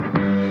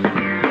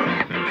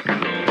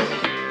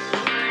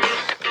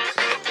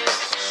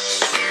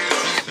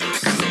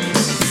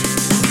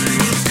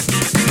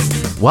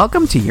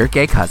Welcome to Your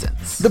Gay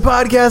Cousins, the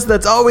podcast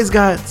that's always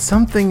got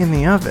something in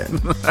the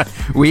oven.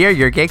 We are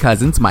Your Gay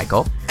Cousins,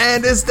 Michael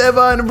and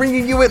Esteban,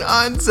 bringing you an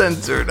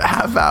uncensored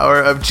half hour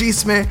of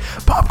chisme,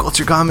 pop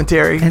culture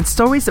commentary, and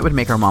stories that would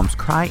make our moms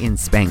cry in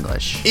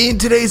Spanglish. In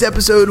today's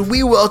episode,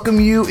 we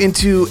welcome you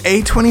into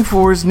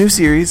A24's new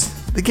series,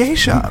 The Gay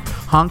Shop.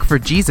 Honk for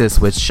Jesus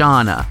with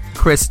Shauna,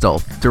 Crystal,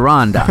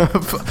 Duranda.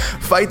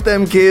 Fight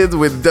them kids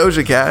with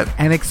Doja Cat.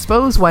 And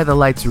expose why the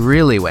lights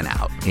really went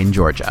out in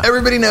Georgia.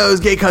 Everybody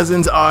knows gay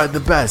cousins are the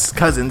best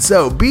cousins,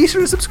 so be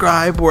sure to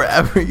subscribe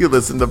wherever you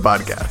listen to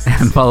podcasts.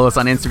 And follow us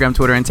on Instagram,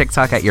 Twitter, and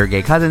TikTok at Your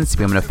Gay Cousins to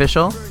become an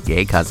official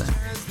gay cousin.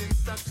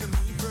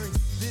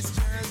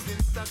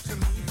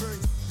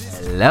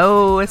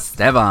 Hello,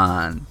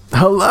 Esteban.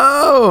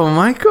 Hello,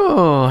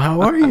 Michael. How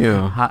are you?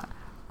 Hi.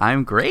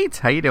 I'm great.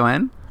 How you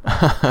doing?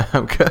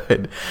 I'm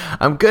good.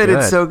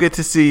 It's so good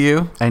to see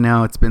you. I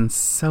know, it's been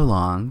so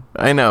long.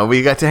 I know.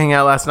 We got to hang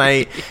out last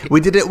night.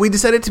 We did it. We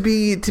decided to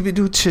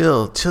do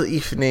chill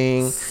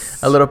evening,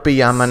 a little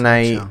pajama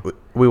night. Chill.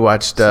 We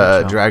watched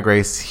Drag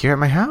Race here at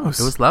my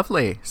house. It was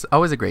lovely. It's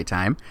always a great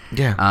time.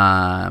 Yeah.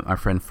 Our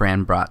friend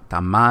Fran brought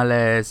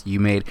tamales. You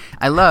made.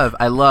 I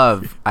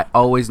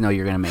always know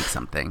you're gonna make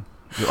something.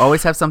 You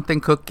always have something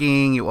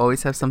cooking. You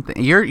always have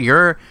something.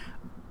 You're.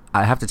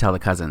 I have to tell the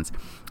cousins.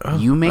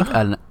 You make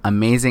an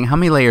amazing. How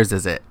many layers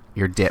is it?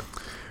 Your dip.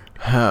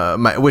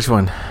 Which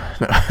one?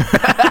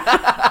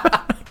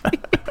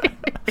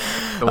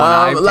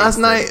 Last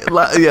night,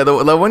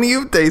 the one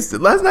you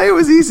tasted. Last night it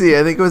was easy.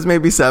 I think it was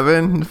maybe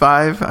 7,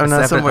 5. I'm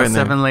not somewhere in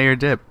there. 7-layer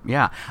dip.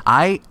 Yeah,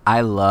 I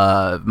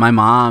love. My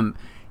mom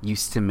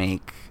used to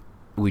make.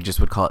 We just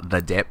would call it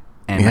the dip,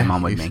 and my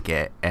mom would make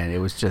it, and it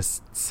was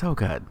just so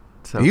good.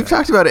 You've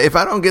talked about it. If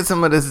I don't get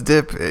some of this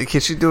dip,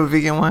 can she do a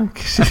vegan one? No.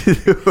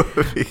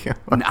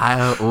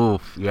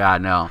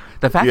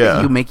 The fact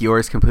that you make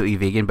yours completely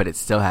vegan, but it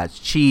still has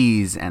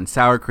cheese and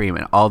sour cream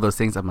and all those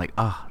things, I'm like,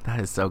 oh, that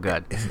is so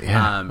good.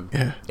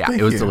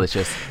 It was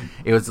delicious.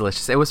 It was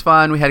delicious. It was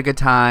fun. We had a good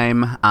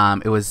time.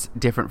 It was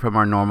different from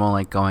our normal,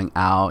 like, going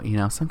out. You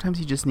know, sometimes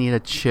you just need a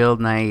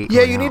chilled night.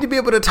 Yeah, you need to be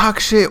able to talk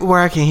shit where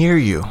I can hear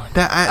you.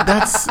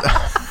 That's...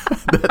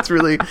 That's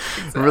really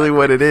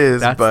what it is.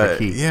 That's but the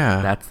key.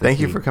 Yeah, that's the thank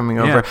key. you for coming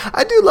over.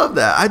 I do love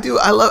that. I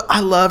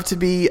love to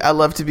be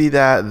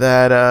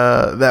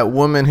that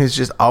woman who's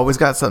just always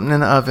got something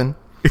in the oven.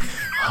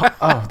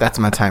 Oh, that's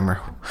my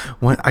timer.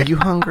 Are you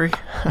hungry?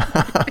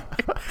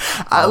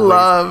 I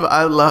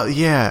love.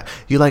 Yeah,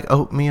 you like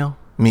oatmeal?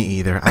 Me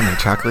either. I'm a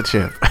chocolate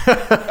chip.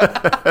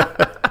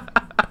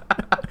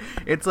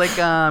 It's like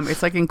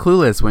in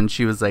Clueless when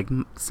she was like,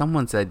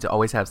 someone said to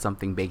always have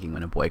something baking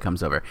when a boy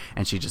comes over,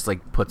 and she just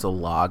like puts a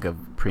log of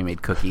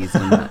pre-made cookies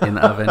in the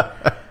oven.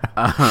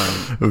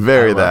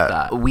 Very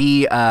that.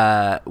 We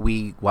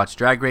watched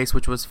Drag Race,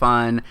 which was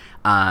fun.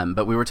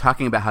 But we were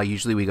talking about how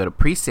usually we go to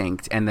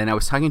Precinct, and then I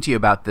was talking to you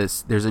about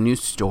this. There's a new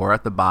store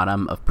at the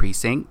bottom of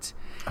Precinct.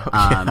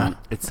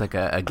 It's like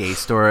a gay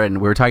store, and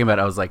we were talking about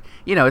it. I was like,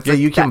 it's like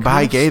you can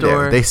buy gay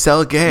store. there. They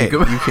sell gay.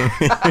 You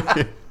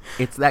can.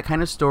 It's that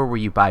kind of store where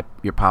you buy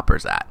your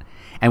poppers at.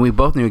 And we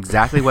both knew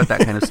exactly what that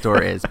kind of store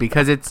is,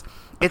 because it's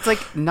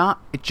like not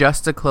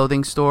just a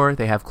clothing store.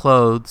 They have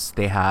clothes,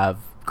 they have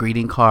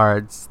greeting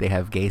cards, they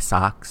have gay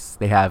socks,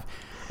 they have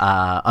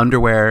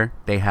underwear,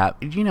 they have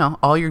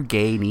all your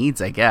gay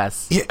needs, I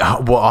guess. Yeah,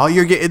 well, all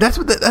your gay. That's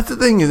the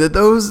thing, is that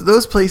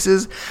those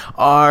places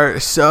are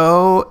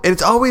so.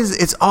 It's always.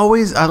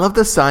 I love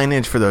the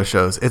signage for those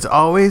shows. It's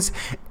always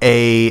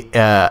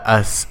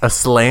a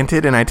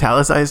slanted and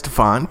italicized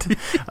font,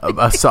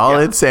 a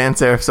solid sans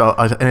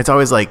serif, and it's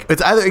always like,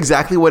 it's either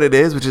exactly what it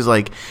is, which is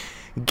like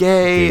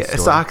gay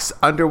socks,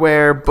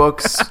 underwear,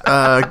 books,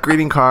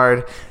 greeting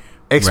card,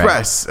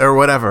 Express, right, or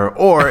whatever,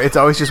 or it's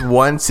always just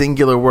one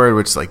singular word,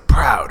 which is like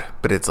proud,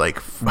 but it's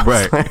like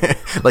right,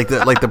 like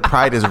the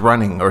pride is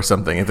running or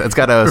something. It's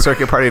got a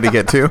circuit party to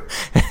get to,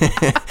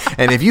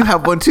 and if you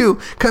have one too,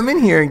 come in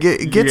here and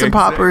get some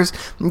poppers,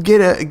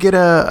 get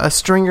a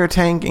stringer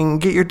tank,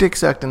 and get your dick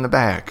sucked in the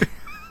back.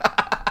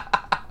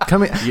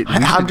 Come in.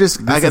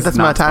 That's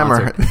my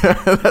timer.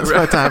 That's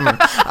my timer.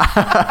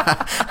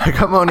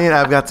 Come on in.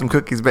 I've got some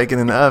cookies baking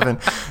in the oven.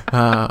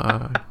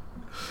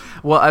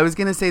 Well, I was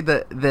gonna say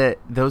that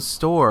those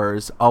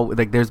stores,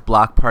 like, there's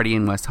Block Party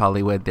in West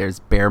Hollywood. There's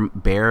Bear.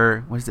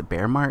 What is it?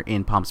 Bear Mart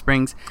in Palm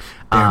Springs.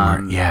 Bear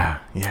Mart.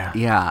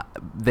 Yeah.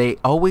 They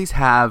always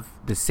have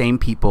the same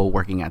people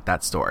working at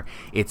that store.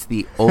 It's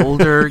the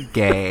older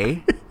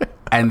gay,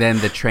 and then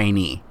the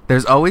trainee.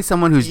 There's always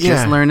someone who's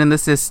just learning the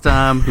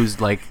system,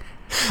 who's like,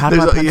 how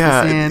do I punch this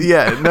in?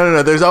 Yeah.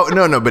 No.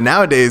 But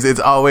nowadays, it's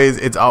always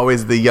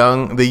the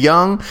young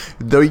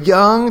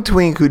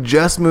twink who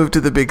just moved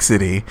to the big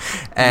city,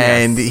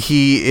 and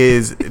he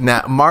is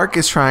now. Mark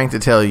is trying to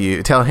tell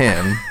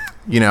him,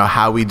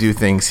 how we do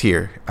things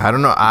here. I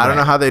don't know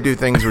how they do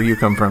things where you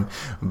come from,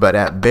 but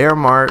at Bear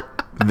Mart,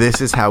 this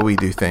is how we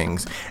do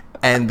things.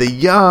 And the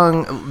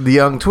young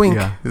twink,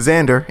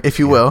 Xander, if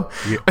you will,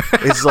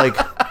 is like,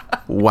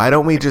 why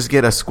don't we just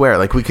get a square?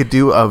 Like, we could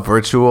do a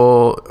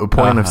virtual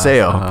point of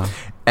sale.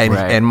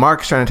 and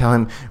Mark's trying to tell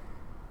him,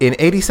 in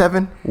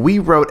 87, we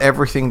wrote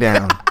everything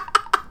down.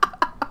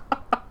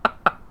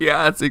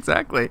 Yeah, that's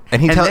exactly.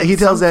 And he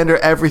tells Xander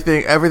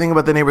everything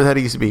about the neighborhood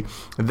it used to be.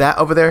 That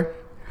over there.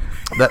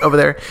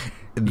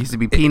 It used to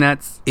be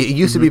Peanuts. It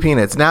used to be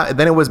Peanuts.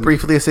 Then it was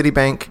briefly a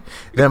Citibank.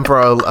 Then for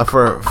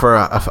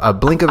a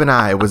blink of an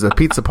eye, it was a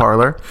pizza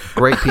parlor.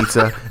 Great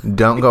pizza.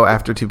 Don't go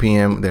after 2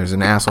 p.m. There's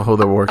an asshole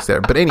that works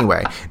there. But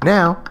anyway,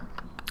 now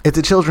it's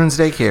a children's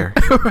daycare.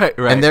 Right.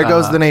 And there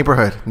goes the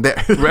neighborhood.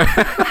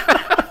 Right.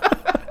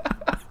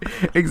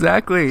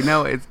 Exactly.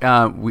 No, it's.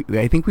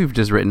 I think we've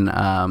just written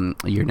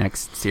your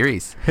next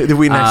series.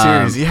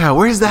 Series. Yeah.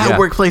 Where's that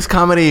workplace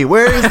comedy?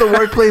 Where is the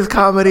workplace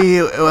comedy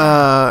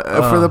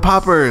for the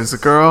poppers,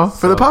 girl?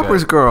 For the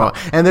poppers, girl.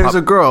 And there's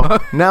a girl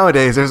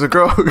nowadays. There's a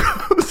girl who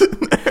goes in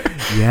there.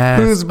 Yes.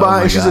 Who's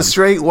buying? She's a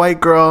straight white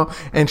girl,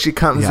 and she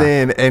comes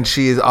in, and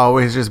she is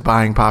always just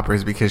buying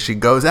poppers because she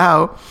goes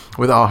out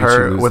with all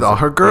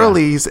her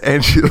girlies,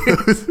 and she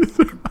loses.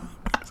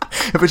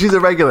 But she's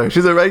a regular.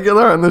 She's a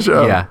regular on the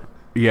show. Yeah.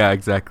 Yeah,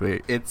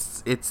 exactly.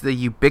 It's the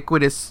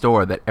ubiquitous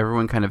store that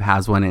everyone kind of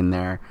has one in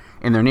their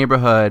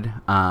neighborhood.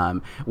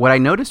 What I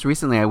noticed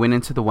recently, I went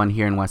into the one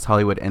here in West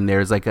Hollywood, and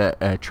there's like a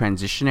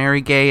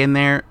transitionary gay in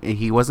there.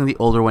 He wasn't the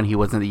older one. He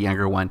wasn't the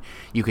younger one.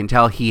 You can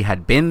tell he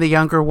had been the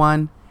younger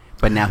one,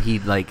 but now he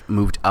like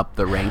moved up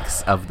the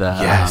ranks of the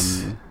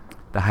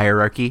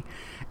hierarchy,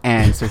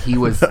 and so he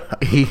was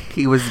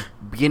he was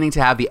beginning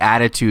to have the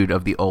attitude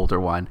of the older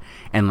one,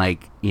 and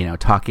like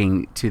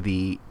talking to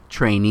the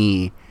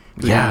trainee.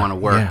 Who didn't want to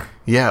work.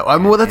 Yeah. I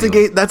mean, well, that's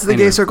the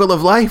gay circle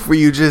of life where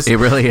you just, it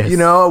really is.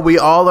 We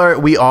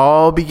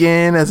all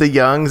begin as a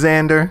young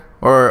Xander,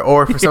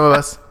 or for some of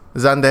us,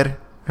 Xander,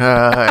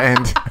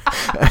 and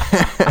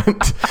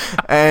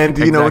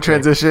exactly.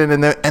 Transition,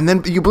 and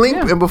then you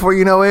blink, and before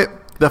you know it,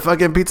 the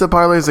fucking pizza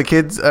parlor is a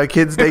kids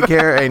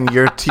daycare, and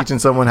you're teaching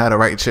someone how to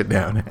write shit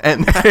down,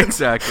 and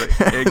exactly.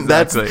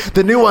 That's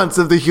the nuance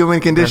of the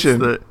human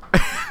condition.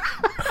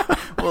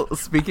 Well,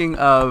 speaking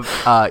of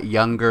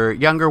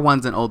younger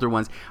ones and older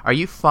ones, are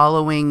you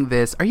following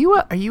this? Are you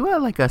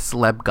like a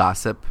celeb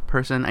gossip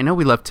person? I know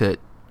we love to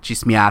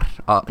chismear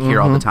here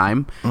all the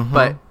time,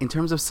 but in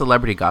terms of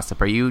celebrity gossip,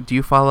 do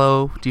you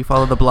follow the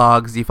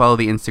blogs? Do you follow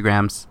the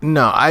Instagrams?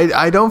 No,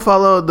 I don't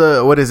follow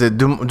the, what is it,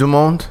 Du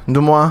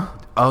Mois?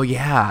 Oh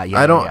yeah.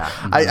 I don't. Yeah.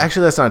 I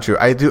actually, that's not true.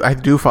 I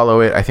do follow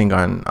it. I think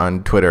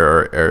on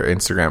Twitter or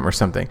Instagram or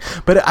something.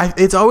 But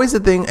it's always a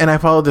thing. And I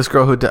follow this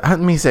girl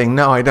me saying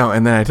no, I don't,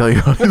 and then I tell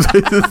you all these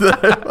places that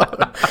I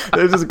follow.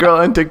 There's this girl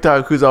on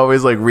TikTok who's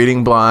always like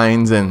reading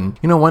blinds, and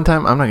one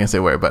time, I'm not gonna say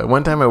where, but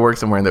one time I worked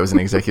somewhere and there was an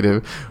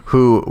executive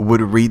who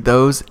would read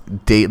those.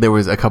 There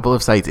was a couple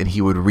of sites and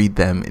he would read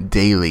them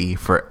daily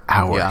for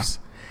hours.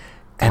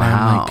 Yeah. And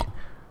I'm like,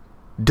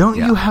 don't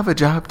you have a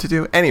job to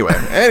do? Anyway,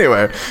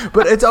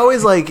 but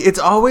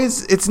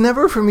it's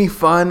never for me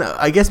fun.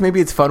 I guess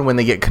maybe it's fun when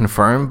they get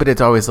confirmed, but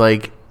it's always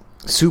like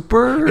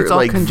super, it's all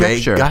like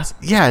conjecture. Vague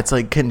yeah, it's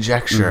like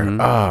conjecture.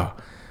 Oh,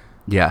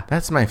 yeah,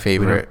 that's my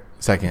favorite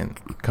second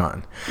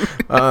con.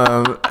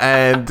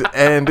 And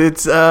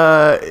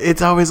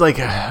it's always like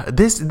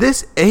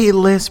this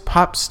A-list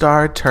pop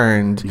star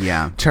turned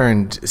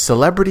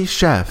celebrity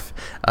chef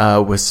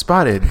was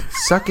spotted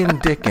sucking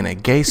dick in a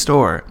gay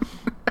store.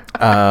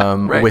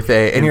 With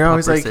and you're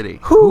always like,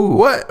 who?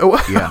 What?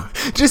 Yeah.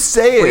 Just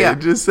say it. Yeah.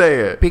 Just say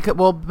it.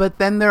 But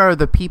then there are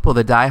the people,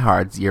 the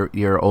diehards,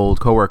 your old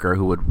coworker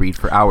who would read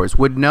for hours,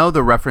 would know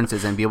the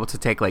references and be able to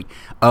take like,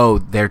 oh,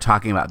 they're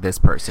talking about this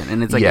person,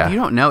 and it's like if you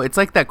don't know, it's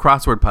like that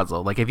crossword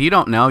puzzle. Like if you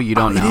don't know, you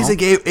don't know.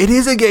 It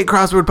is a gay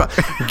crossword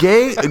puzzle.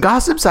 Gay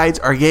gossip sites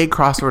are gay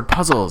crossword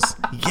puzzles.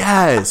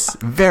 Yes,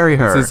 very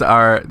her.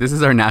 This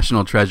is our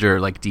national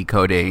treasure, like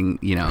decoding,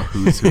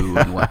 who's who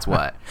and what's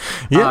what.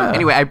 Yeah.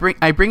 Anyway,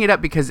 I bring it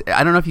up because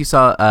I don't know if you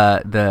saw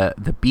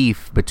the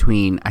beef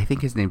between, I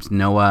think his name's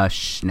Noah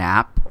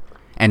Schnapp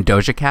and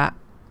Doja Cat.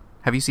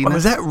 Have you seen that?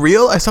 Was that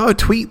real? I saw a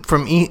tweet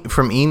from E!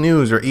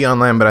 News or E!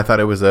 Online, but I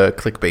thought it was a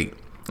clickbait.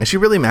 Is she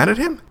really mad at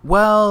him?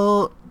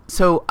 Well,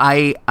 so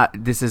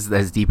this is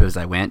as deep as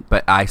I went,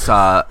 but I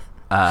saw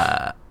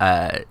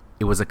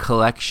it was a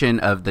collection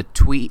of the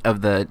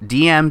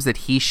DMs that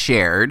he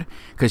shared,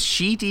 because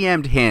she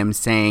DM'd him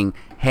saying,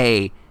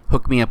 "Hey,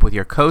 hook me up with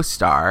your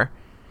co-star."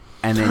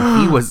 And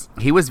then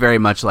he was very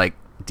much like,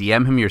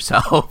 DM him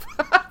yourself,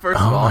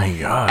 first of all. Oh, my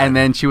God. And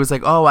then she was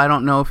like, oh, I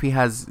don't know if he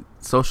has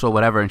social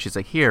whatever. And she's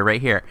like, right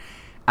here.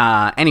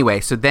 Anyway,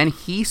 so then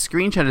he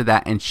screenshotted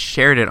that and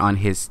shared it on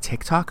his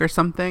TikTok or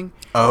something.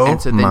 Oh,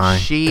 and so then God.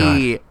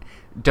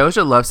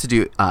 Doja loves to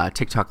do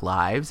TikTok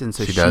lives. And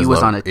so she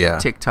was on a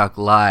TikTok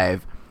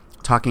live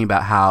talking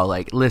about how,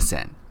 like,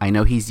 listen, I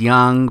know he's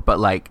young, but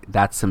like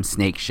that's some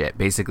snake shit,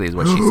 basically is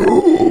what she said.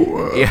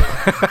 Yeah.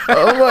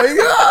 Oh my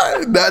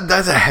God.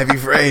 That's a heavy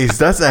phrase.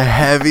 That's a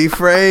heavy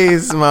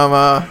phrase,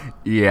 mama.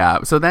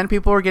 Yeah. So then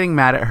people were getting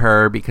mad at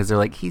her because they're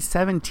like, he's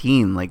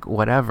 17, like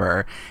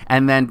whatever.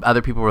 And then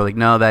other people were like,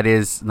 no, that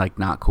is like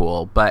not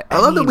cool. But I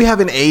love that we have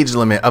an age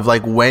limit of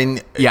like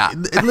when. Yeah.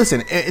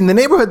 Listen, in the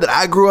neighborhood that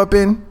I grew up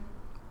in.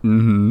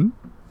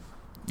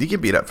 You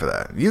get beat up for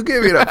that. You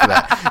get beat up for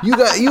that. You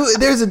got you.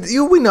 There's a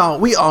you. We know.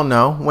 We all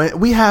know when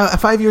we have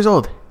 5 years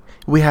old.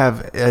 We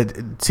have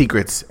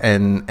secrets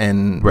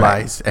and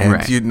lies,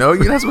 and you know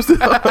you're not supposed to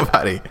tell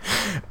nobody.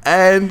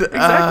 And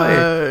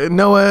exactly.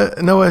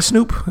 Noah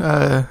Snoop.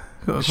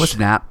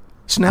 Snap.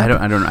 I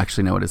don't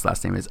actually know what his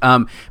last name is.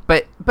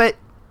 But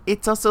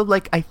it's also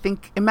like, I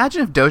think,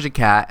 imagine if Doja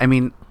Cat. I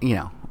mean, you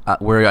know,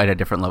 we're at a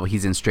different level.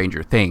 He's in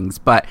Stranger Things,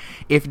 but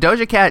if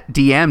Doja Cat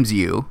DMs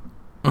you.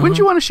 Wouldn't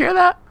you want to share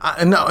that?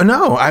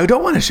 No, I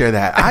don't want to share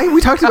that. We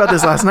talked about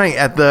this last night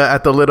at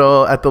the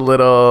little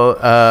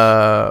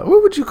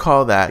what would you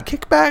call that?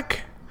 Kickback?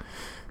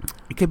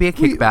 It could be a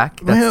kickback.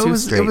 That's too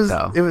straight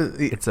though.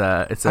 It's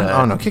a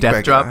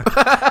death drop.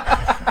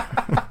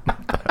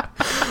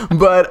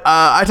 But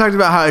I talked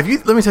about how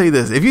let me tell you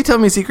this. If you tell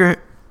me a secret,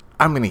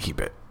 I'm gonna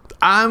keep it.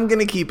 I'm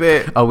gonna keep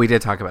it. Oh, we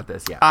did talk about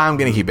this. Yeah, I'm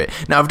gonna keep it.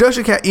 Now, if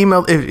Doja Cat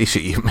if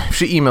she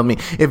emailed me,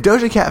 if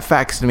Doja Cat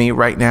faxed me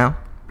right now.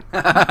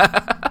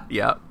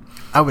 Yeah,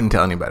 I wouldn't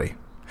tell anybody.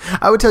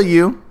 I would tell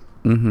you,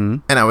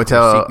 and I would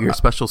tell your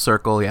special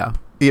circle. Yeah,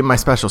 my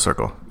special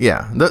circle.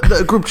 Yeah,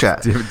 the group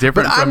chat. Different.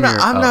 But I'm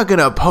not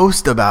gonna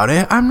post about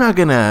it. I'm not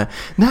gonna.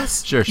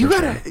 That's sure. You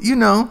gotta. You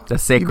know,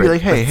 that's sacred. You'd be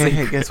like,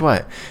 hey, guess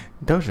what?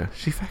 Doja,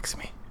 she faxed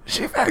me.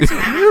 It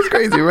was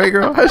crazy, right,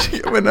 girl? How'd she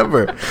get my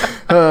number?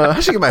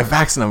 How'd she get my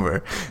fax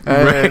number?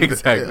 Right,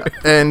 exactly.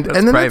 And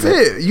then private.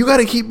 That's it. You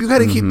gotta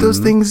keep those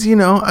things, you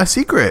know, a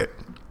secret.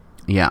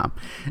 Yeah.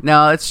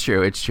 No, it's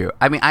true. It's true.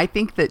 I mean, I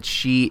think that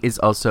she is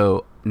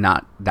also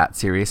not that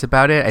serious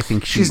about it. I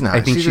think she's not.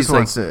 I think she just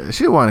wants to.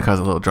 She want to cause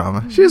a little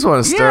drama. She just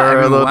want to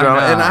stir a little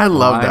drama, and I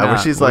love that. Where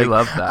she's like,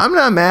 "I'm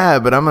not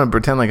mad, but I'm gonna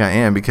pretend like I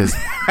am because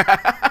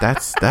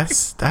that's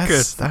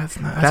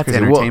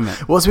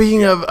entertainment." Well,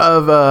 speaking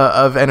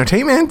of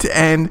entertainment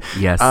and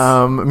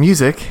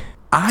music.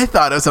 I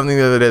thought of something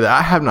the other day that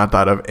I have not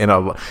thought of in a.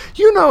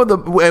 You know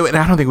and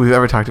I don't think we've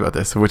ever talked about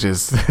this, which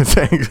is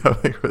saying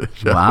something for the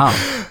show. Wow.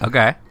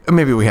 Okay.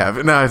 Maybe we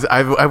have. No,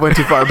 I went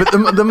too far. But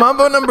the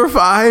Mambo No.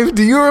 5.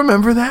 Do you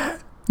remember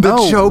that? The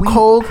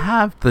chokehold.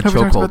 Have we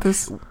talked about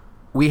this?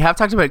 We have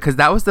talked about it because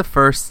that was the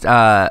first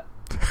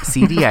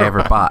CD I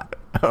ever bought.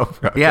 Oh,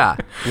 okay. Yeah.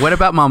 What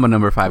about Mambo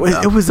No. 5?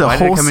 It was a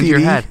whole CD. Into your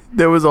head?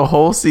 There was a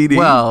whole CD.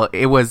 Well,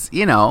 it was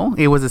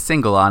a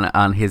single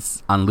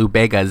on Lou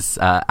Bega's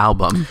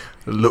album.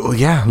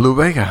 Lou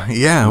Bega.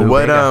 Yeah.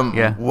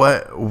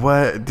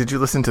 What did you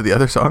listen to the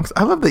other songs?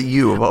 I love that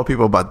you, of all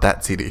people, bought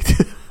that CD.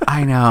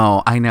 I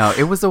know.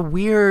 It was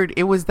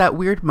that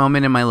weird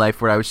moment in my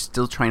life where I was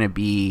still trying to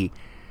be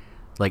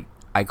like,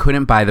 I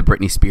couldn't buy the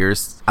Britney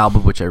Spears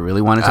album, which I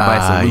really wanted to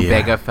buy. So Lou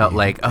Bega felt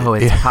like,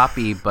 it's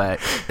poppy, but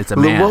it's a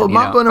man. Well,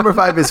 Mambo No.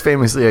 5 is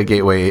famously a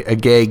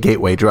gay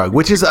gateway drug,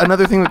 which is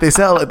another thing that they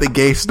sell at the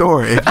gay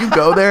store. If you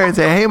go there and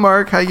say, "Hey,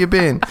 Mark, how you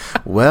been?"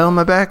 "Well,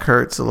 my back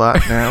hurts a lot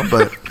now,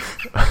 but."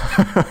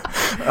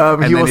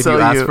 And then if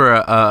you ask for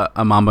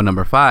a Mambo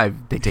No.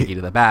 5, they take you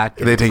to the back.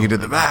 They take you to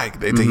the back.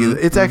 They take you.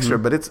 It's extra,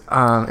 but it's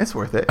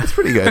worth it. It's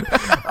pretty good.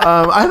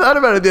 I thought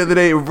about it the other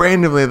day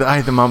randomly. I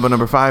had the Mambo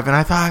No. 5, and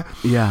I thought,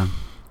 yeah.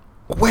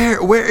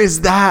 Where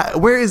is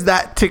that? Where is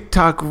that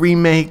TikTok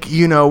remake?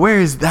 You know, where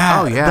is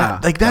that? Oh yeah,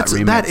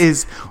 that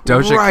is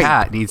Doja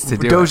Cat needs to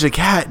do. Doja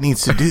Cat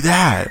needs to do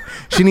that.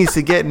 She needs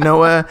to get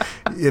Noah.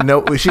 You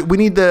know, we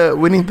need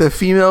the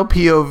female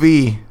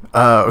POV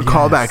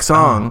callback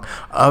song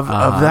of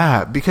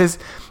that, because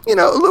you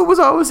know Lou was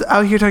always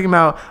out here talking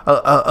about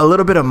a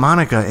little bit of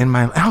Monica in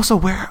my. And also,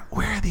 where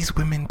are these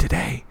women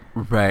today?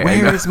 Right.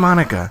 Where is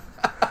Monica?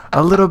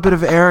 A little bit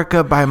of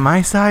Erica by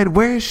my side.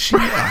 Where is she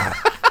at?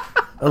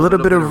 A little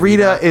bit of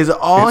Rita is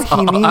all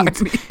he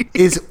needs.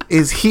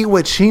 Is he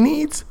what she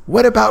needs?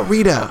 What about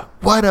Rita?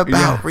 What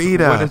about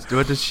Rita?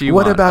 What does she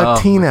want? What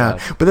about Tina?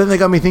 But then they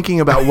got me thinking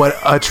about what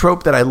a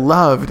trope that I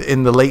loved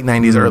in the late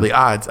 90s, early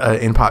odds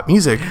in pop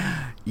music.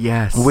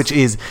 Yes, which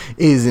is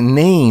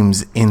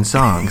names in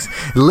songs,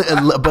 but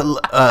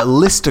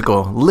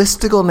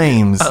listicle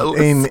names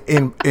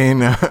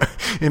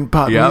in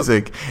pop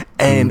music,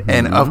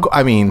 and of course,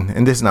 I mean,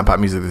 and this is not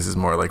pop music. This is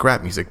more like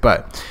rap music,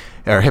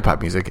 or hip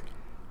hop music.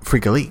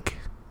 Freak-a-Leak,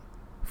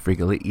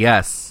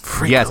 yes.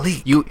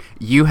 Freak-a-Leak. Yes.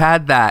 You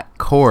had that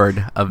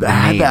chord of the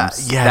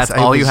names. That's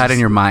all you had in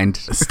your mind.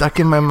 Stuck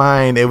in my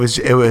mind. It was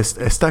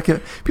stuck in.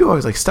 People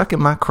always like stuck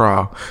in my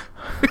craw.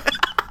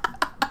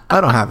 I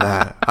don't have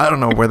that. I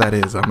don't know where that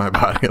is on my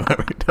body. Let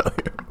me tell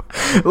you.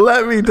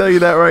 Let me tell you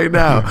that right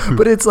now.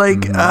 But it's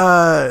like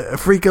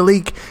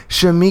Freak-a-Leak,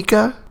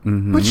 Shamika.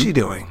 What's she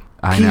doing?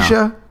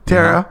 Keisha,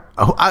 Tara.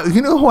 Oh,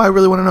 you know who I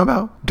really want to know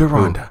about?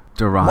 Deronda.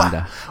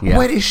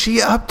 What is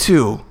she up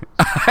to?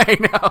 I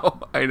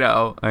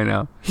know.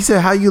 He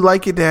said, "How you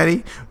like it,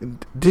 Daddy?"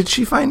 Did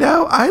she find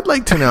out? I'd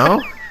like to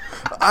know.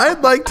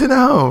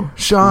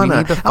 Shauna. We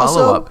need the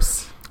follow-ups.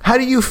 Also, how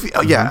do you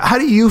feel? How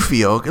do you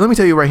feel? Let me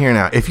tell you right here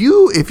now. If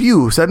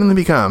you suddenly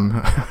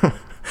become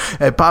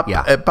a pop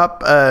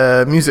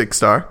music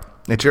star,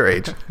 at your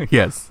age.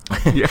 Yes.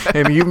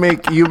 And you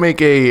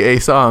make a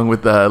song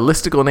with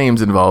listicle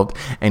names involved,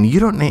 and you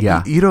don't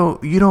you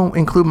don't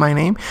include my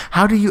name.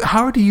 How do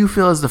you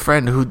feel as the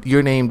friend who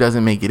your name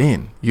doesn't make it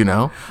in? You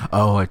know?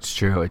 Oh, it's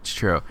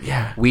true.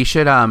 Yeah. We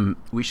should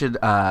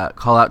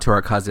call out to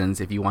our cousins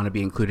if you want to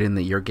be included in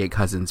the Your Gay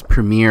Cousins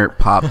premiere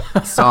pop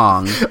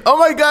song. Oh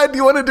my God, do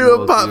you want to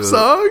do a pop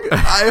song?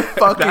 I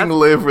fucking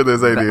live for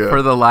this idea.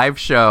 For the live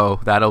show,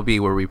 that'll be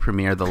where we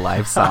premiere the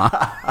live song.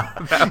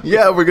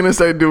 Yeah, we're gonna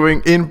start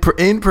doing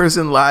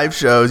in-person live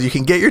shows. You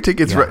can get your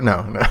tickets right.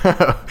 No.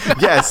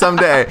 Yeah,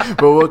 someday,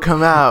 but we'll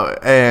come out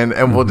and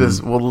we'll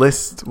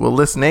list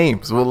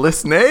names.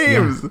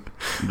 Yeah.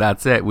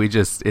 That's it.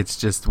 It's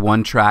just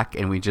one track,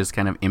 and we just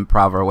kind of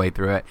improv our way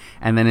through it,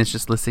 and then it's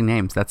just listing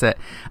names. That's it.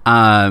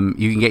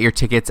 You can get your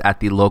tickets at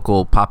the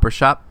local popper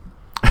shop.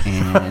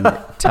 And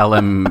tell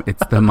them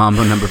it's the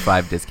Mambo No.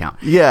 5 discount.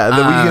 Yeah,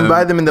 you can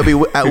buy them, and they'll be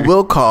at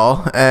Will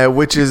Call,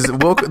 which is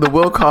the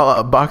Will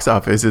Call box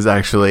office is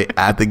actually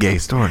at the gay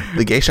store,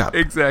 the gay shop.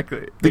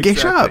 Exactly. The gay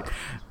shop.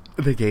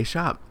 The gay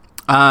shop.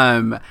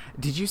 Have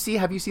you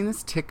seen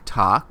this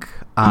TikTok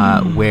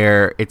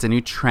where it's a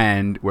new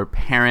trend where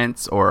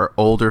parents or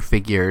older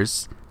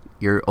figures,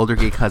 your older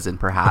gay cousin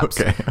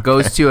perhaps,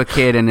 goes to a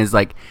kid and is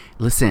like,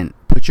 listen,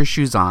 put your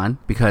shoes on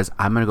because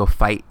I'm going to go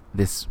fight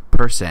this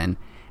person.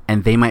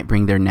 And they might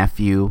bring their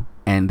nephew,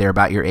 and they're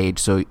about your age,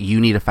 so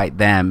you need to fight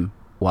them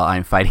while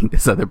I'm fighting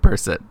this other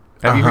person.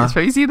 Have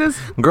you seen this?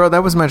 Girl,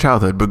 that was my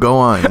childhood, but go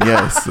on.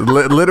 Yes.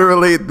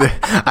 Literally,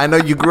 I know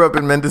you grew up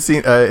in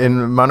Mendocino,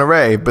 in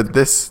Monterey, but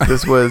this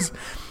was...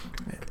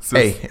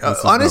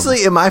 honestly,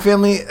 normal. In my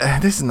family,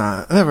 this is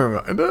not... Never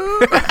mind.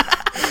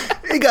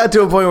 It got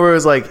to a point where it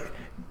was like,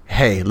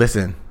 hey,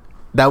 listen...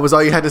 That was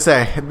all you had to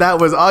say.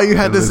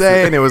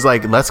 And it was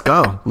like, let's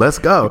go.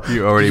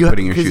 You're already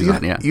putting your shoes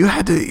on, yeah. You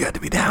had to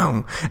be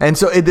down. And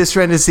so this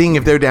trend is seeing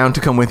if they're down to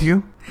come with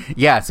you.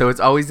 Yeah, so it's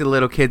always the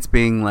little kids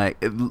being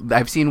like,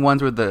 I've seen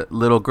ones where the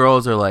little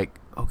girls are like,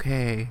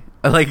 okay.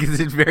 Like,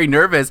 it's very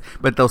nervous,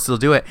 but they'll still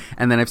do it.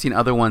 And then I've seen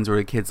other ones where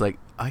the kid's like,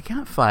 I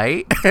can't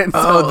fight. And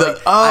so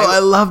I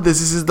love this.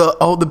 This is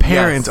the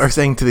parents are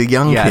saying to the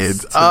young kids.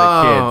 To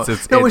the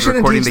kids. No, we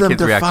shouldn't teach them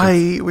to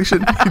fight. We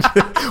should.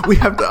 We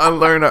have to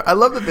unlearn. I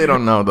love that they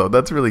don't know though.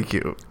 That's really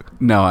cute.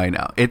 No, I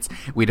know.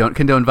 We don't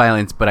condone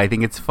violence, but I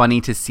think it's funny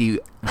to see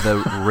the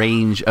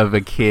range of a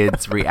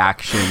kid's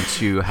reaction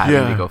to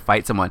having to go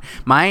fight someone.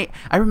 I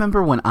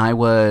remember when I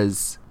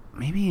was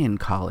maybe in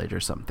college or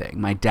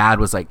something, my dad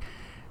was like,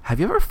 have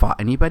you ever fought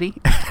anybody?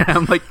 And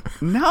I'm like,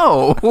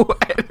 no.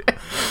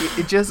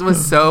 It just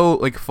was so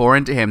like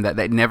foreign to him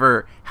that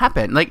never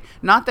happened. Like,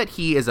 not that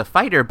he is a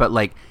fighter, but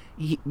like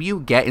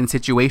you get in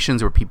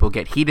situations where people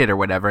get heated or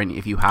whatever, and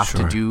if you have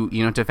to do,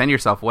 defend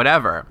yourself,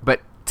 whatever.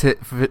 But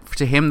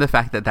to him, the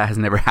fact that has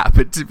never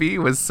happened to me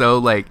was so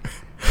like,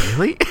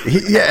 really?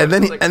 Yeah, and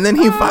then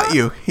he fought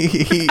you.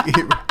 He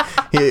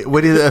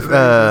what is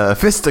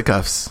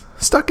fisticuffs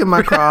stuck in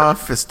my craw,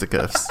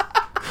 fisticuffs.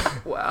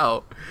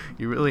 Wow.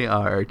 You really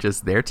are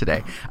just there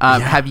today.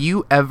 Have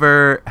you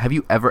ever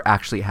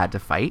actually had to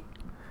fight?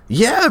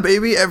 Yeah,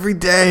 baby, every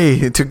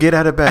day to get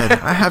out of bed.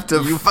 I have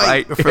to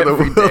fight for the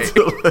will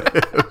to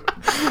live.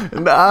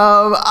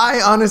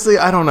 I honestly,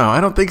 I don't know. I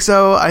don't think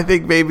so. I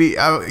think maybe,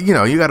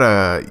 you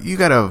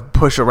gotta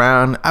push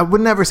around. I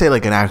would never say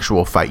like an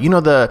actual fight. You know,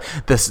 the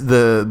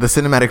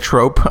cinematic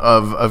trope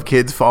of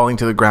kids falling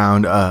to the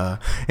ground,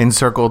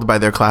 encircled by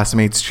their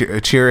classmates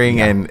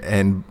cheering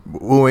and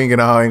wooing and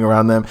awing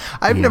around them.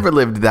 I've never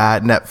lived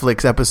that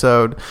Netflix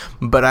episode,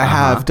 but I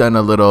have done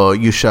a little,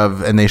 you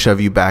shove and they shove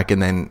you back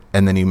and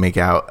then you make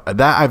out.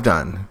 That I've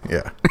done.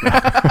 Yeah.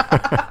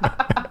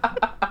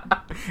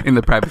 In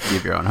the privacy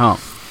of your own home.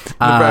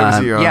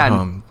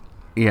 Home.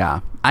 Yeah.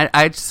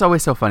 It's just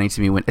always so funny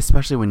to me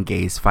especially when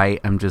gays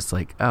fight. I'm just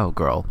like, oh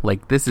girl,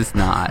 like this is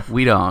not.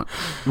 We don't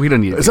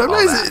need to.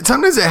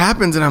 Sometimes it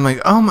happens, and I'm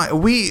like, oh my,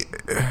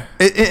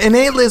 an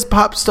A-list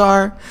pop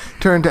star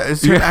turned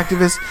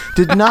activist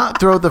did not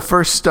throw the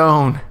first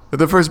stone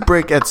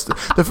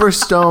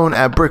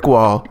at brick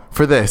wall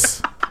for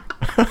this.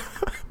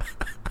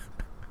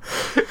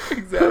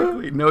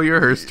 Exactly. Know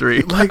your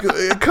history. Like,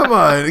 come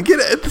on,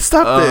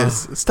 stop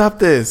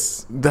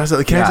this. Can I tell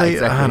you?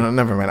 Exactly. I don't know.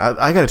 Never mind.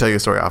 I gotta tell you a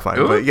story offline.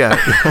 Ooh. But yeah.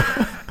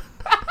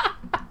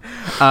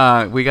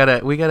 We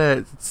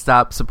gotta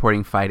stop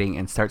supporting fighting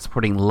and start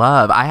supporting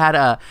love. I had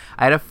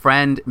a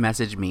friend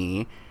message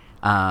me,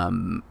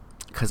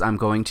 because I'm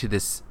going to to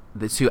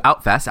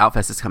Outfest.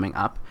 Outfest is coming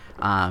up.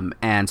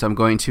 And so I'm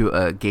going to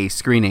a gay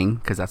screening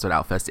because that's what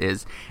Outfest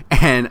is.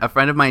 And a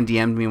friend of mine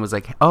DM'd me and was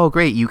like, "Oh,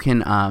 great, you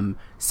can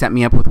set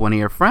me up with one of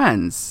your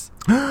friends."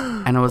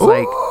 And I was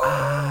like,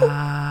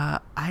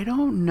 I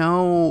don't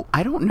know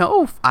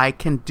if I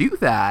can do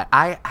that.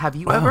 Have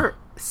you ever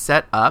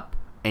set up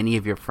any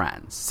of your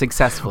friends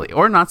successfully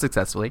or not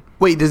successfly?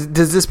 Wait,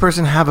 does this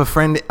person have a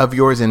friend of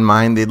yours in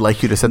mind they'd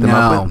like you to set them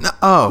up with?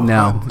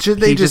 No.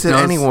 They just said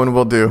anyone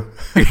will do.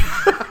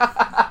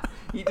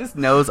 He just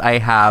knows I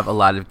have a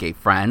lot of gay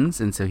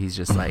friends, and so he's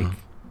just like,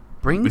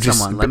 Bring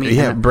someone. Let me.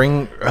 Yeah,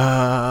 bring.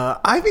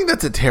 I think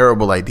that's a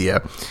terrible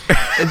idea.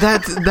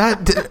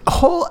 that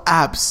whole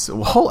apps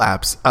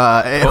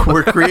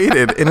were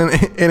created in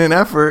an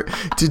effort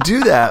to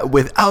do that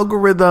with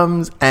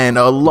algorithms and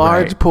a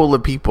large pool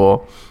of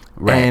people.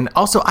 Right. And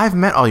also, I've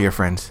met all your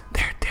friends.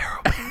 They're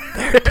terrible.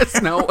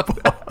 There's no.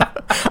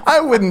 I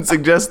wouldn't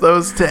suggest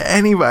those to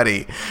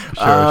anybody.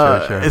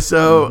 Sure.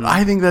 So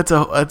I think that's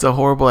a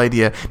horrible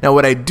idea. Now,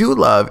 what I do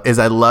love is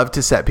I love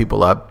to set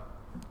people up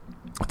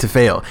to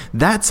fail.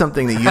 That's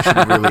something that you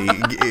should really.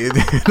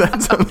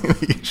 That's something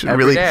that you should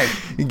really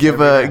give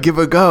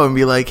a go and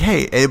be like,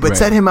 hey, but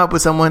set him up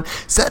with someone.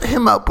 Set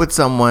him up with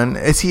someone.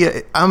 Is he?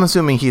 I'm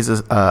assuming he's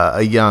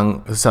a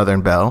young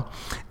Southern belle,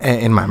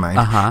 in my mind,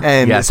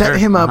 and set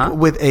him up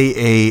with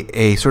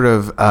a sort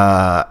of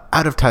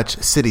out of touch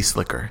city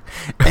slicker,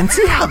 and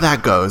see how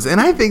that goes. And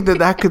I think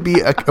that could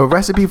be a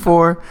recipe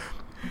for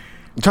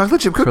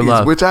chocolate chip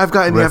cookies, which I've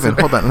got in the oven.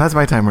 Hold on, that's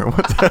my timer.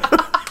 What's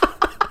that?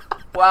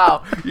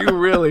 Wow, you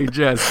really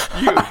just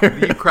you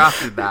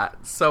crafted that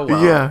so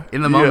well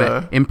in the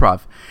moment.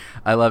 Improv.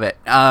 I love it.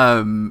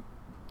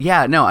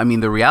 Yeah, no, I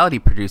mean the reality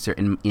producer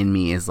in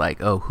me is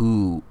like, oh,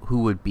 who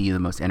would be the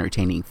most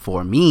entertaining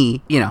for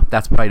me? You know,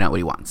 that's probably not what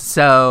he wants.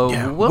 So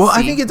we'll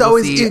see. I think it's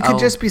always it could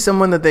just be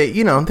someone that they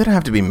don't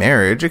have to be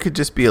married. It could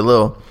just be a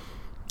little.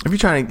 If you're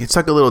trying to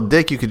suck a little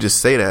dick, you could just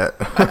say that.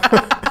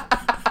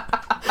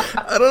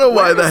 I don't know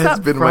why that has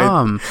been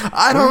from?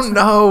 I don't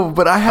know,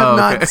 but I have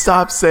not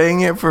stopped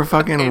saying it for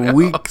fucking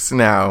weeks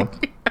now.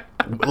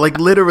 Like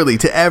literally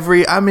to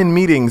I'm in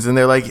meetings and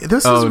they're like,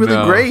 this is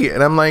really great.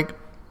 And I'm like,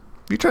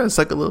 you trying to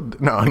suck a little?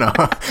 No.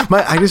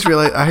 I just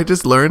realized I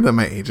just learned that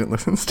my agent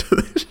listens to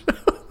this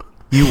show.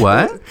 You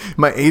what?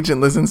 My agent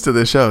listens to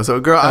the show.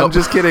 So girl, I'm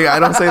just kidding. I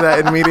don't say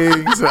that in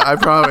meetings. I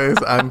promise.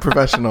 I'm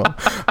professional.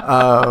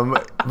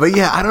 But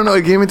yeah, I don't know.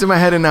 It came into my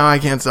head and now I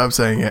can't stop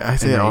saying it. I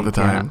say it all the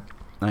time.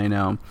 I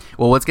know.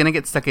 Well, what's going to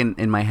get stuck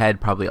in my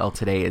head probably all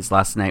today is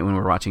last night when we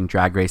were watching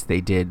Drag Race,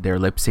 they did their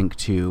lip sync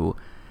to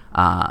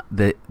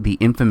the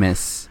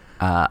infamous,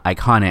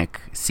 iconic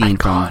scene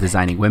from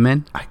Designing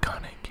Women.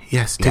 Iconic.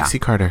 Yes, Dixie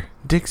Carter.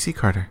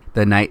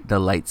 The night the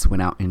lights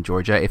went out in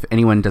Georgia. If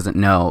anyone doesn't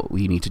know,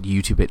 you need to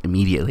YouTube it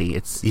immediately.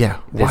 It's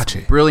watch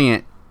it.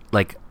 Brilliant,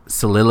 like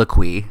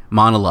soliloquy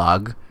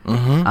monologue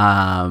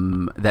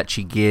that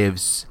she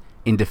gives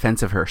in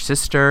defense of her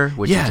sister,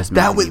 which is just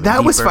that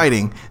was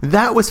fighting.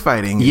 That was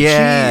fighting.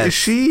 Yeah,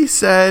 she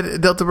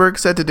said. Delta Burke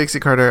said to Dixie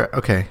Carter,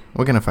 "Okay,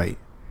 we're gonna fight."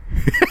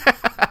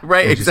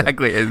 Right,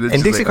 exactly.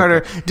 And Dixie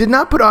Carter did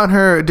not put on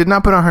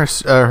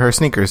her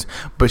sneakers,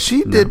 but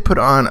she did put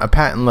on a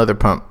patent leather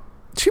pump.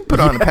 She put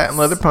on a patent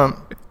leather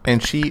pump,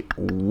 and she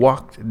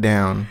walked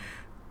down.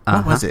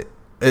 What was it?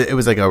 It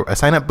was like a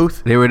sign-up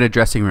booth. They were in a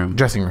dressing room.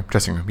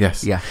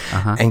 Yes. Yeah.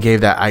 And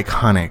gave that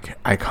iconic.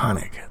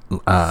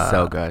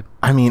 So good.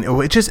 I mean,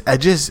 it just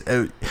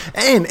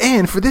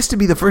and for this to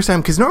be the first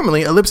time, because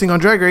normally a lip sync on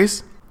Drag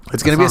Race,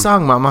 it's going to be a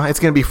song, mama. It's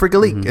going to be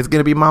Freak-a-Leak. It's going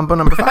to be Mambo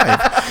number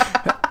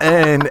 5.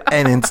 and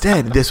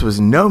instead, this was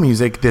no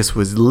music. This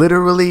was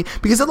literally,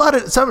 because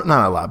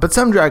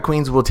some drag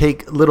queens will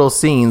take little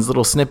scenes,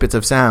 little snippets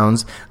of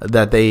sounds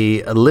that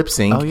they lip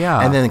sync,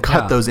 and then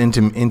cut those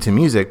into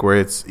music, where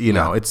it's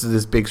it's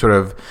this big sort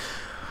of.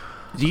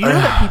 Do you know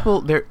that people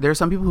there are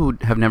some people who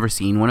have never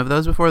seen one of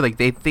those before? Like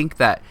they think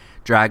that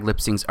drag lip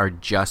syncs are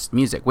just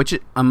music, which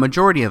a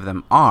majority of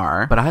them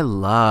are. But I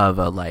love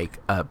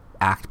a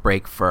act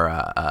break for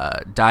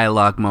a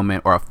dialogue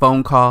moment or a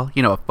phone call.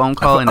 A phone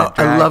call in a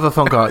drag. I love a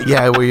phone call. And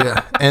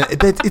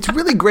it's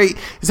really great.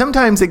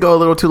 Sometimes they go a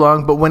little too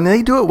long, but when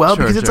they do it well,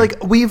 because it's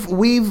like we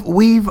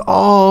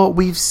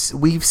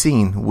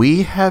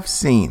have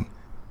seen.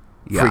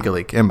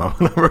 Freak-a-Leak and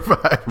Mambo number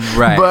 5.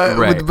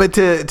 Right. But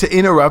to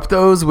interrupt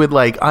those with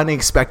like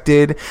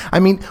unexpected.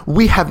 I mean,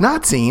 we have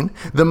not seen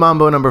the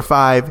Mambo number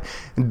 5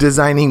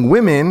 Designing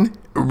Women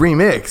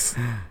remix.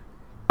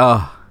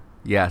 Oh,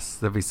 yes,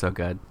 that'd be so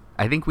good.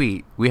 I think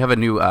we have a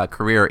new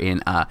career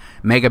in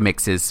mega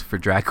mixes for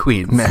drag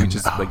queens. We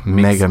just like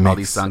mix all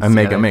these songs together.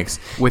 Mega mix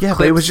with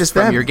clips it was just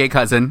from your gay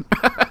cousin.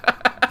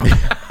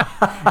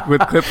 With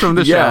clips from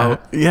the show.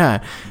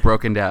 Yeah.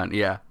 Broken down.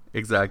 Yeah.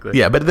 Exactly.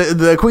 Yeah, but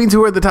the queens who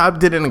were at the top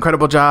did an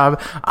incredible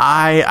job.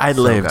 I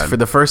lived for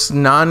the first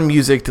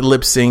non-music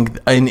lip sync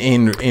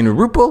in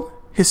RuPaul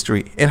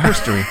history. In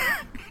herstory.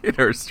 In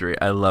herstory.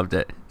 I loved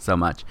it so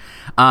much.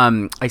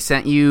 I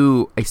sent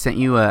you.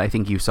 I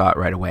think you saw it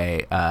right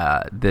away.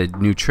 The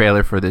new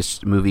trailer for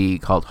this movie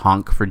called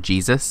Honk for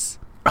Jesus.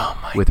 Oh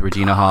my with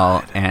Regina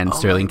Hall and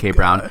Sterling K.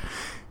 Brown.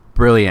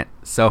 Brilliant.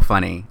 So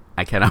funny.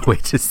 I cannot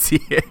wait to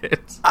see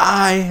it.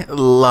 I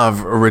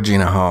love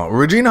Regina Hall.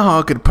 Regina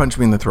Hall could punch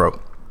me in the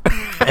throat,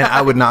 and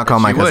I would not call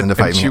my cousin to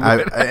fight me.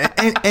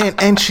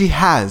 And she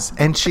has.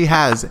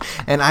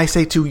 And I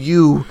say to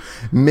you,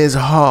 Ms.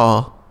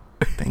 Hall,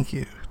 thank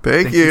you.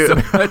 Thank you so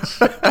much.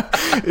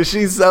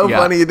 She's so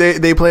funny.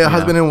 They play a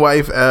husband and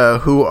wife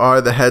who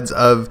are the heads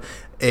of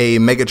a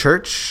mega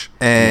church,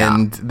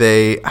 and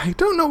I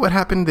don't know what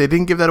happened. They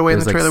didn't give that away in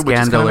the trailer, which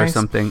is Scandal or nice.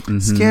 something.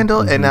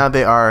 Scandal, and now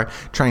they are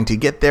trying to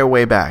get their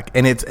way back,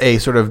 and it's a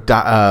sort of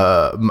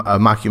a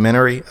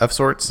mockumentary of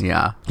sorts.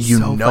 Yeah,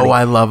 funny.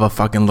 I love a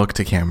fucking look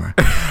to camera.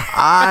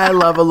 I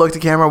love a look to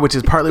camera, which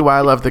is partly why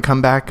I love the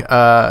comeback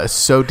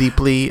so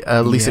deeply.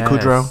 Lisa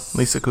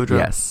Kudrow.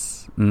 Yes.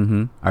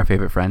 Our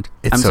favorite friend.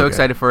 I'm so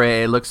excited for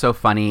it. It looks so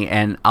funny,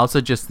 and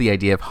also just the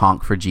idea of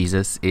honk for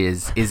Jesus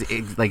is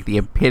like the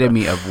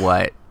epitome of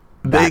what.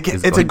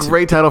 It's a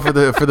great title for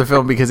the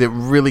film because it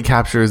really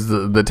captures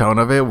the tone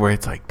of it. Where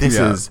it's like this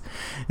is.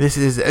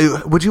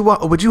 Would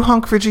you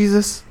honk for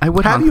Jesus? I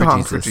would. How do you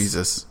honk for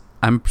Jesus?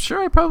 I'm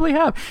sure I probably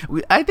have.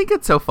 I think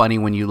it's so funny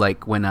when you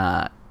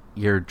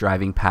you're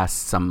driving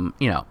past some,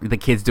 the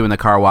kids doing the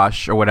car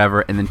wash or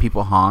whatever, and then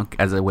people honk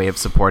as a way of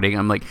supporting.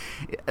 I'm like,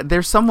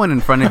 there's someone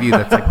in front of you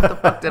that's like, what the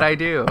fuck did I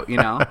do?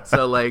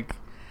 So like,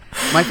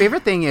 my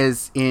favorite thing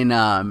is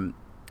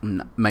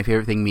my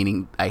favorite thing,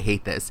 meaning I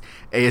hate this,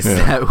 is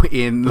that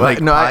in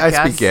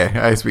podcasts,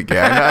 I speak gay.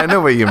 I know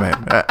what you meant.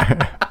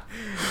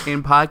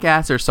 In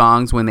podcasts or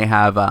songs when they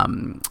have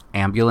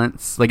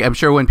ambulance, like I'm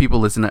sure when people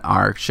listen to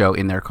our show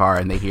in their car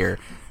and they hear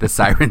the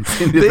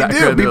sirens in the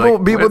background, they do.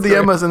 People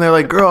DM us and they're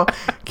like, girl,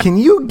 can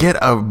you get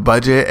a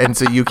budget and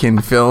so you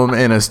can film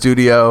in a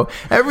studio?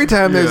 Every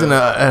time there's an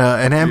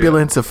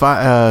ambulance,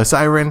 a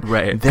siren,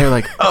 right? They're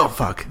like, oh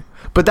fuck.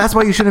 But that's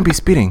why you shouldn't be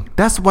speeding.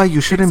 That's why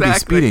you shouldn't be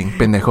speeding,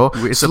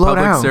 pendejo. It's Slow a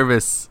public down.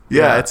 service.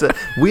 Yeah,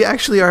 we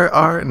actually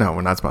are. No,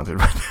 we're not sponsored.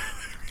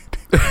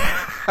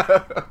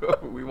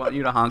 We want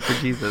you to honk for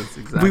Jesus.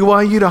 Exactly. We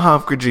want you to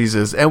honk for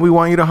Jesus, and we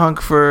want you to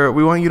honk for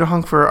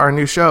our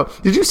new show.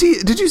 Did you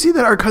see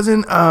that our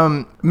cousin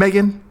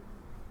Megan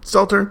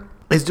Stalter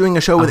is doing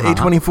a show with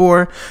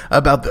A24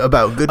 about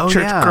good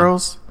church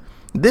girls?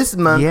 This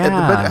month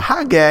at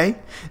the gay.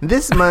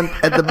 This month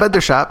at the Butter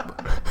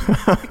Shop.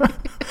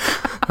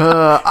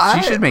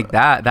 She should make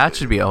that. That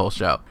should be a whole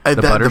show. The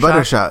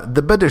Butter Shop.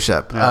 The Butter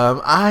Shop.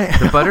 Yeah.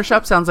 The Butter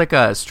Shop sounds like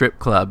a strip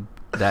club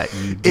that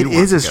you do. It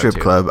is a strip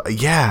club.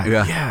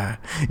 Yeah.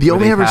 The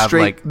only ever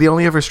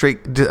straight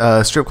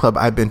strip club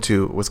I've been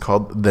to was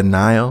called the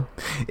Nile.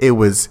 It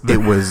was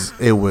river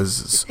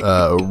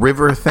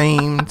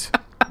themed.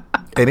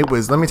 And it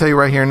was, let me tell you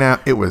right here now,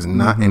 it was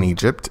not in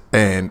Egypt,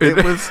 and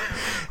it was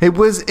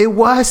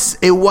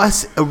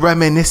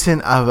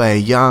reminiscent of a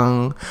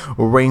young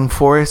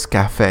rainforest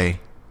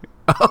cafe.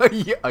 Oh,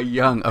 yeah,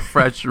 a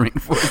fresh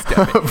rainforest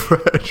cafe.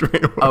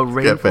 A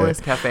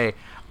rainforest cafe.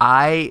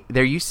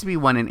 There used to be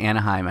one in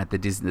Anaheim at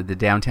the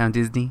downtown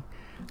Disney.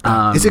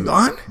 Is it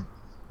gone?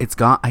 It's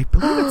gone. I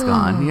believe it's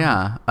gone.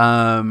 Yeah.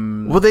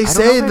 Well, they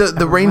say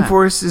the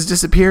rainforest is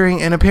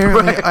disappearing, and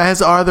apparently,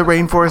 as are the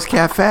Rainforest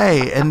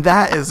Cafe, and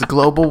that is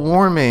global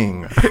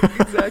warming.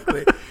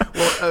 Exactly.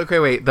 Well, okay,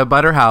 wait. The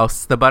Butter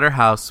House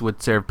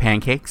would serve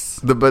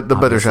pancakes. The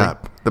Butter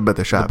Shop. The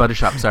Butter Shop.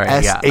 Sorry.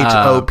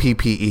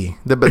 SHOPPE.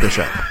 The Butter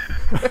Shop.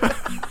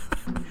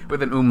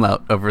 With an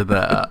umlaut over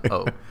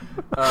the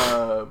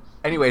O.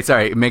 Anyway,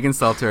 sorry, Megan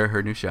Stalter,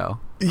 her new show.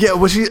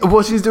 Yeah, she's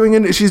doing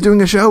a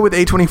show with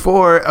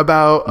A24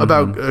 about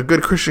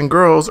good Christian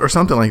girls or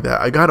something like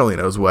that. God only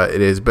knows what it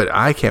is, but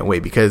I can't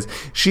wait because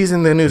she's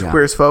in the news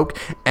Queer as Folk,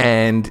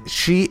 and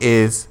she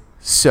is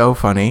so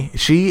funny.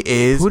 She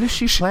is. Who does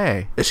she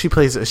play? She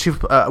plays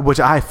which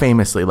I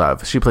famously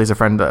love. She plays a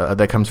friend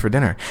that comes for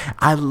dinner.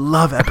 I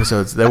love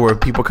episodes where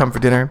people come for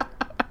dinner.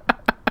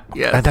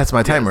 Yeah, that's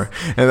my timer,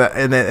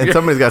 and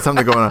somebody's got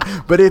something going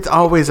on. But it's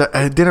always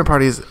dinner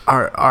parties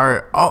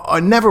are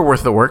never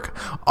worth the work.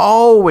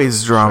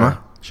 Always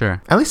drama.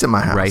 Sure. At least in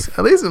my house. Right.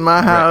 At least in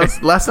my house.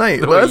 Right. Last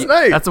night.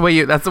 That's the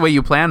way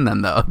you plan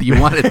them, though. You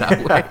want it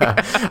that way.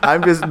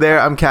 I'm just there.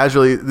 I'm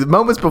casually. The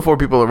moments before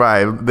people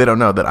arrive, they don't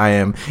know that I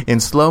am in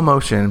slow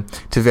motion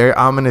to very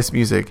ominous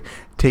music,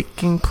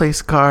 taking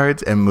place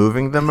cards and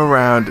moving them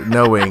around,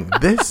 knowing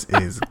this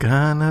is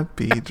gonna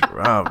be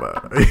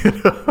drama.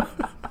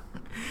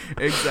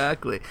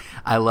 Exactly.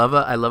 I love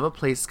a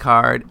place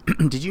card.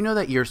 Did you know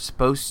that you're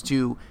supposed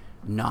to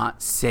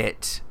not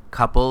sit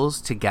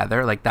couples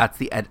together? Like that's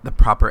the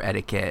proper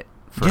etiquette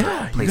for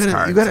place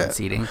cards and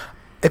seating.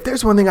 If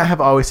there's one thing I have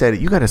always said,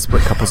 you got to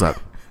split couples up.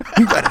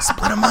 You got to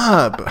split them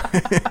up.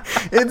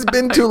 It's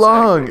been too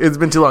long. It's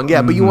been too long.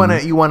 Yeah, but you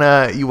wanna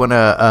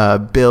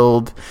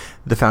build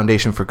the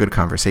foundation for good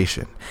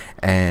conversation,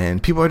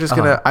 and people are just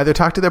gonna either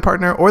talk to their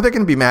partner or they're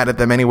gonna be mad at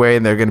them anyway,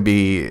 and they're gonna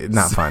be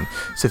not fun.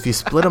 So if you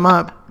split them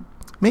up,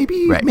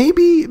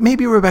 maybe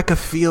Rebecca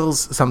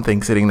feels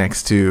something sitting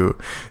next to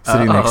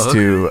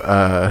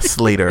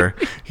Slater.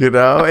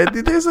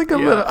 There's like a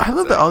little. I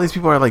love that all these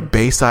people are like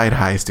Bayside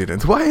High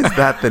students. Why is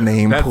that the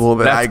name pool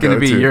that I go to?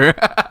 That's gonna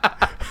be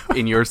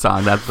in your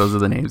song, those are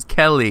the names.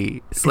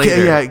 Kelly,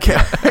 Slater.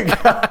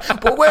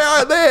 But where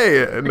are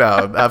they?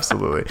 No,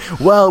 absolutely.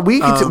 Well,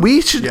 we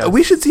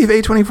should see if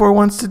A24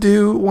 wants to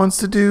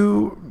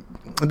do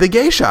the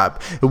Gay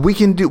Shop. We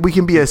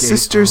can be a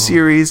sister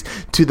series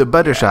to the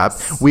Butter Shop.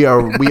 We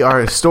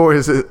are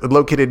stores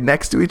located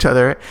next to each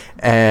other,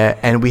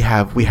 and we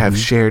have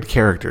shared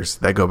characters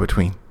that go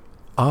between.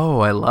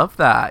 Oh, I love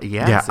that.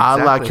 Yes, yeah,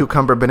 exactly. a la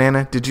cucumber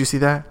banana. Did you see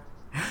that?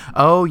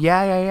 Oh,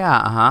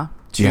 yeah.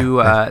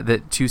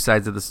 The two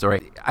sides of the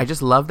story. I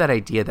just love that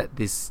idea that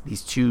these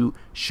two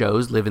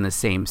shows live in the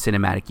same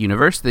cinematic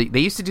universe. They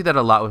used to do that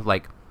a lot with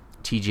like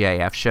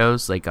TGIF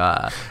shows. Like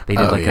they did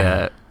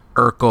a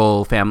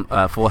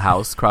Urkel Full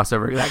House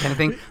crossover, that kind of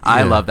thing. Yeah.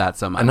 I love that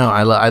so much.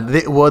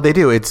 No, they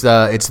do. It's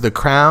The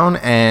Crown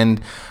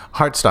and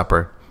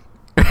Heartstopper.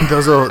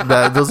 Those will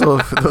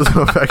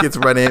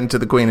fuckers run into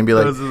the queen and be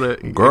like,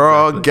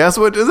 "Girl, exactly. Guess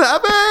what just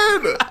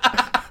happened?"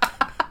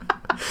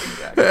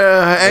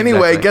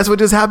 Anyway, Guess what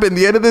just happened?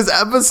 The end of this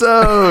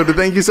episode.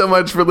 Thank you so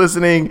much for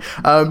listening.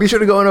 Be sure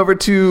to go on over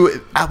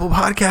to Apple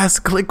Podcasts,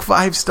 click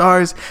 5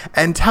 stars,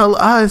 and tell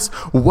us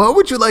what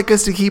would you like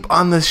us to keep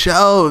on the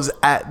shelves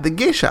at the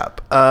Gay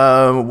Shop.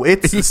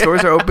 The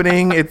stores are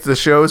opening. The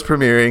show is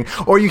premiering,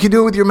 or you can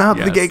do it with your mouth.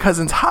 Yes. The Gay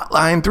Cousins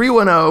hotline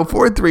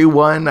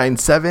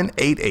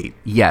 310-431-9788.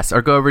 Yes,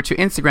 or go over to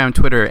Instagram,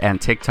 Twitter,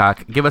 and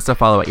TikTok. Give us a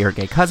follow at Your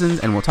Gay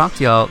Cousins, and we'll talk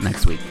to y'all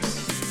next week.